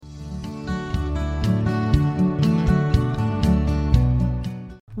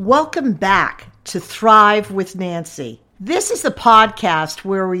Welcome back to Thrive with Nancy. This is the podcast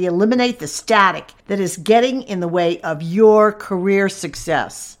where we eliminate the static that is getting in the way of your career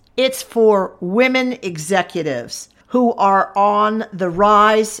success. It's for women executives who are on the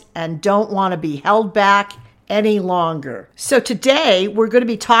rise and don't want to be held back any longer. So today we're going to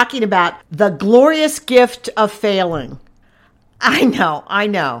be talking about the glorious gift of failing. I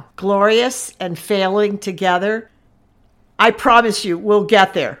know. Glorious and failing together. I promise you we'll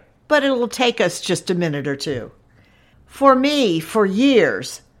get there, but it'll take us just a minute or two. For me, for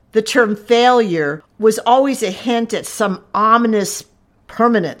years, the term failure was always a hint at some ominous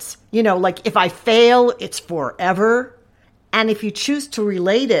permanence. Like if I fail, it's forever. And if you choose to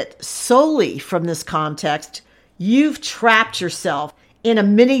relate it solely from this context, you've trapped yourself in a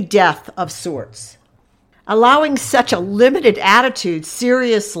mini death of sorts. Allowing such a limited attitude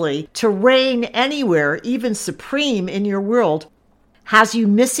seriously to reign anywhere, even supreme in your world, has you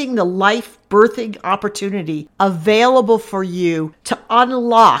missing the life-birthing opportunity available for you to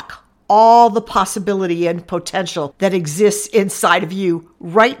unlock all the possibility and potential that exists inside of you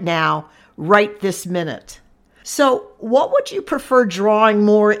right now, right this minute. So what would you prefer drawing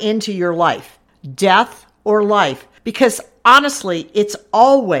more into your life, death or life? Because honestly, it's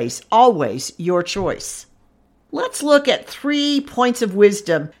always your choice. Let's look at 3 points of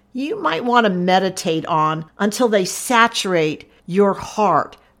wisdom you might want to meditate on until they saturate your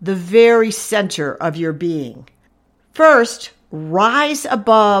heart, the very center of your being. First, rise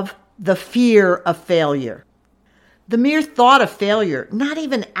above the fear of failure. The mere thought of failure, not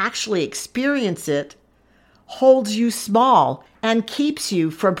even actually experience it, holds you small and keeps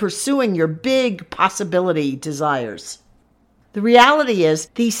you from pursuing your big possibility desires. The reality is,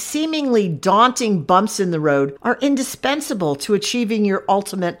 these seemingly daunting bumps in the road are indispensable to achieving your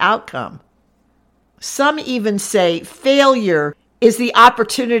ultimate outcome. Some even say failure is the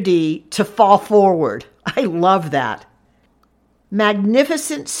opportunity to fall forward. I love that.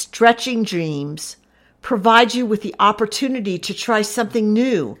 Magnificent stretching dreams provide you with the opportunity to try something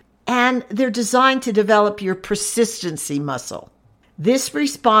new, and they're designed to develop your persistency muscle. This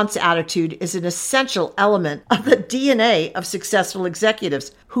response attitude is an essential element of the DNA of successful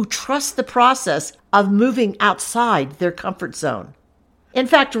executives who trust the process of moving outside their comfort zone. In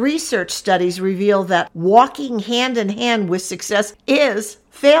fact, research studies reveal that walking hand in hand with success is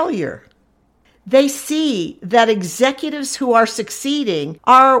failure. They see that executives who are succeeding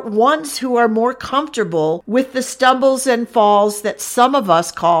are ones who are more comfortable with the stumbles and falls that some of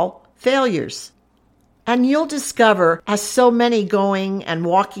us call failures. And you'll discover, as so many going and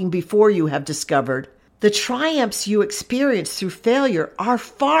walking before you have discovered, the triumphs you experience through failure are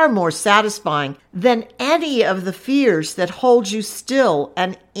far more satisfying than any of the fears that hold you still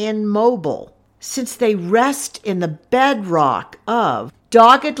and immobile, since they rest in the bedrock of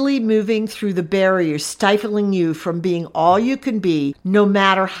doggedly moving through the barriers stifling you from being all you can be, no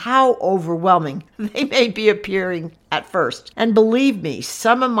matter how overwhelming they may be appearing at first. And believe me,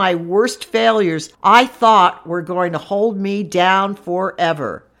 some of my worst failures I thought were going to hold me down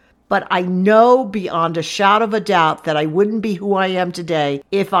forever. But I know beyond a shadow of a doubt that I wouldn't be who I am today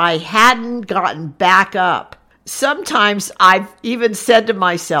if I hadn't gotten back up. Sometimes I've even said to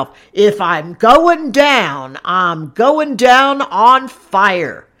myself, if I'm going down, I'm going down on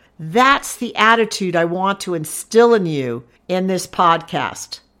fire. That's the attitude I want to instill in you in this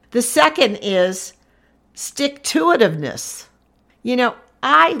podcast. The second is stick-to-itiveness.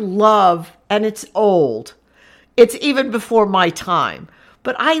 I love, and it's old, it's even before my time,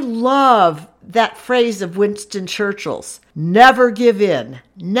 but I love that phrase of Winston Churchill's, never give in,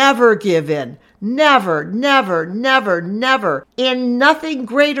 never give in, never, never, never, never, in nothing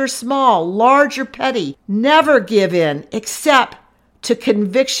great or small, large or petty, never give in except to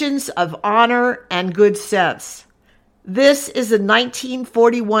convictions of honor and good sense. This is a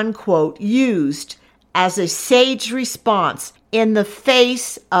 1941 quote used as a sage response in the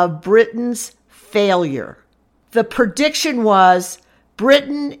face of Britain's failure. The prediction was,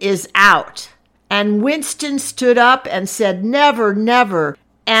 Britain is out. And Winston stood up and said, never, never.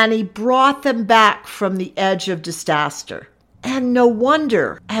 And he brought them back from the edge of disaster. And no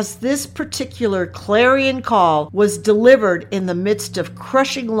wonder, as this particular clarion call was delivered in the midst of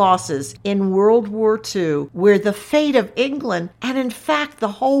crushing losses in World War II, where the fate of England, and in fact the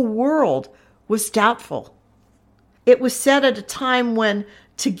whole world, was doubtful. It was said at a time when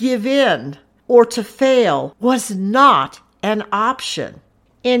to give in or to fail was not an option.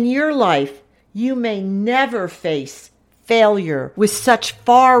 In your life, you may never face failure with such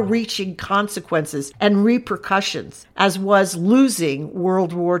far-reaching consequences and repercussions as was losing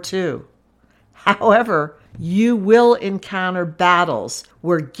World War II. However, you will encounter battles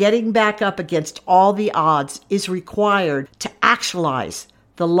where getting back up against all the odds is required to actualize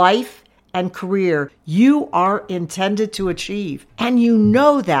the life and career you are intended to achieve. And you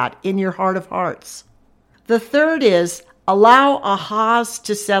know that in your heart of hearts. The third is allow ahas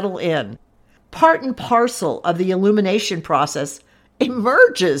to settle in. Part and parcel of the illumination process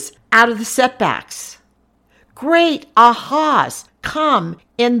emerges out of the setbacks. Great ahas come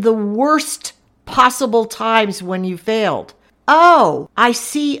in the worst possible times when you failed. Oh, I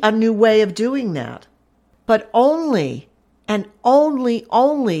see a new way of doing that. But only, and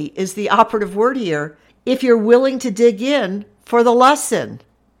only is the operative word here, if you're willing to dig in for the lesson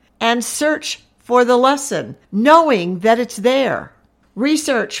and search for the lesson, knowing that it's there.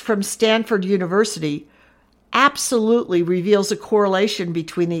 Research from Stanford University absolutely reveals a correlation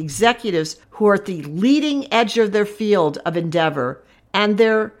between the executives who are at the leading edge of their field of endeavor and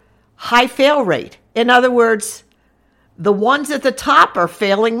their high fail rate. In other words, the ones at the top are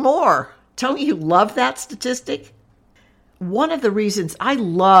failing more. Don't you love that statistic? One of the reasons I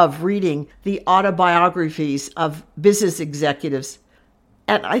love reading the autobiographies of business executives,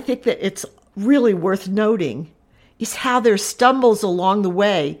 and I think that it's really worth noting, is how their stumbles along the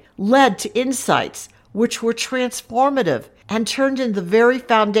way led to insights which were transformative and turned into the very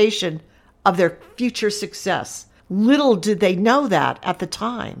foundation of their future success. Little did they know that at the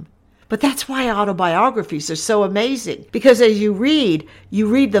time. But that's why autobiographies are so amazing, because as you read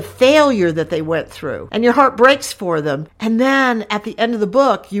the failure that they went through, and your heart breaks for them. And then at the end of the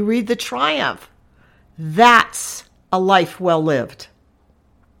book, you read the triumph. That's a life well lived.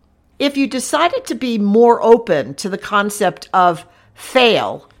 If you decided to be more open to the concept of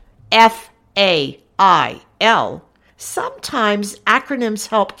fail, F-A-I-L, sometimes acronyms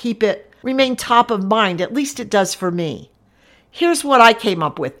help keep it remain top of mind. At least it does for me. Here's what I came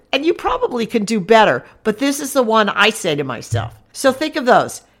up with, and you probably can do better, but this is the one I say to myself. So think of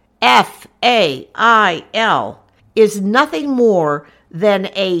those. F-A-I-L is nothing more than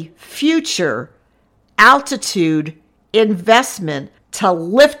a future altitude investment to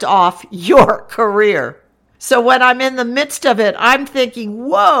lift off your career. So when I'm in the midst of it, I'm thinking,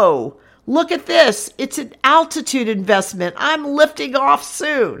 whoa, look at this. It's an altitude investment. I'm lifting off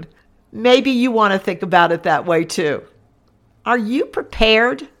soon. Maybe you want to think about it that way too. Are you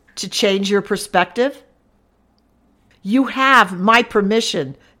prepared to change your perspective? You have my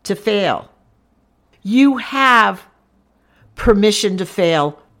permission to fail. You have permission to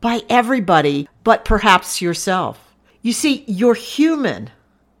fail by everybody, but perhaps yourself. You see, you're human.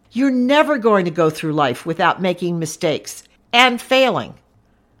 You're never going to go through life without making mistakes and failing.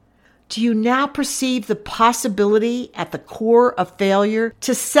 Do you now perceive the possibility at the core of failure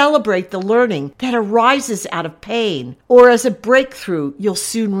to celebrate the learning that arises out of pain, or as a breakthrough you'll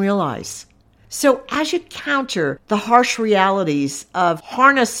soon realize? So as you counter the harsh realities of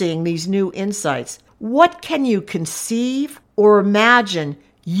harnessing these new insights, what can you conceive or imagine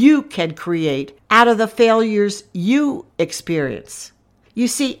you can create out of the failures you experience? You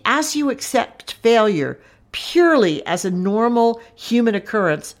see, as you accept failure purely as a normal human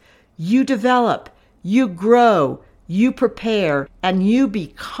occurrence, you develop, you grow, you prepare, and you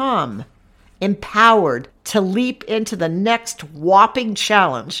become empowered to leap into the next whopping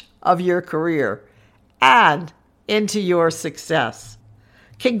challenge of your career and into your success.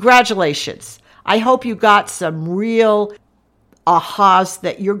 Congratulations. I hope you got some real ahas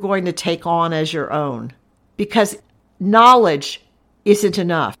that you're going to take on as your own, because knowledge isn't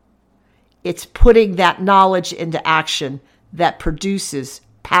enough. It's putting that knowledge into action that produces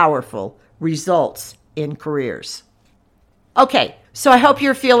powerful results in careers. Okay, so I hope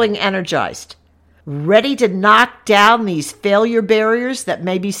you're feeling energized, ready to knock down these failure barriers that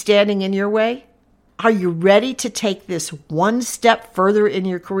may be standing in your way. Are you ready to take this one step further in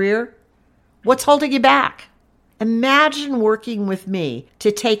your career? What's holding you back? Imagine working with me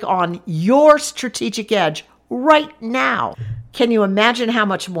to take on your strategic edge right now. Can you imagine how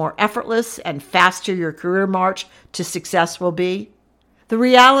much more effortless and faster your career march to success will be? The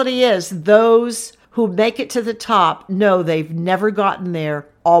reality is, those who make it to the top know they've never gotten there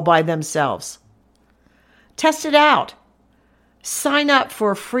all by themselves. Test it out. Sign up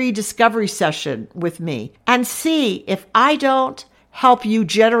for a free discovery session with me and see if I don't help you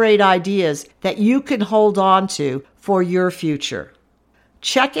generate ideas that you can hold on to for your future.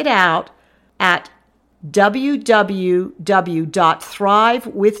 Check it out at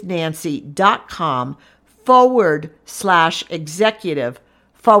www.thrivewithnancy.com/executive/.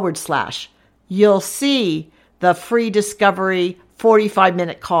 You'll see the free discovery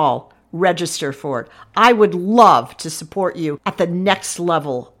 45-minute call register for it. I would love to support you at the next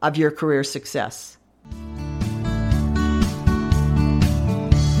level of your career success.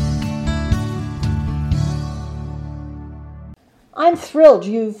 I'm thrilled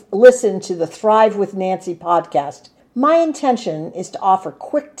you've listened to the Thrive with Nancy podcast. My intention is to offer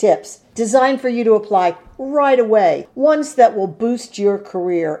quick tips designed for you to apply right away, ones that will boost your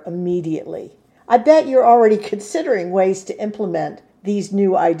career immediately. I bet you're already considering ways to implement these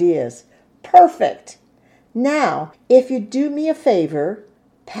new ideas. Perfect! Now, if you do me a favor,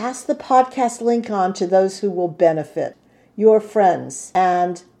 pass the podcast link on to those who will benefit, your friends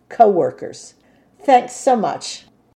and coworkers. Thanks so much.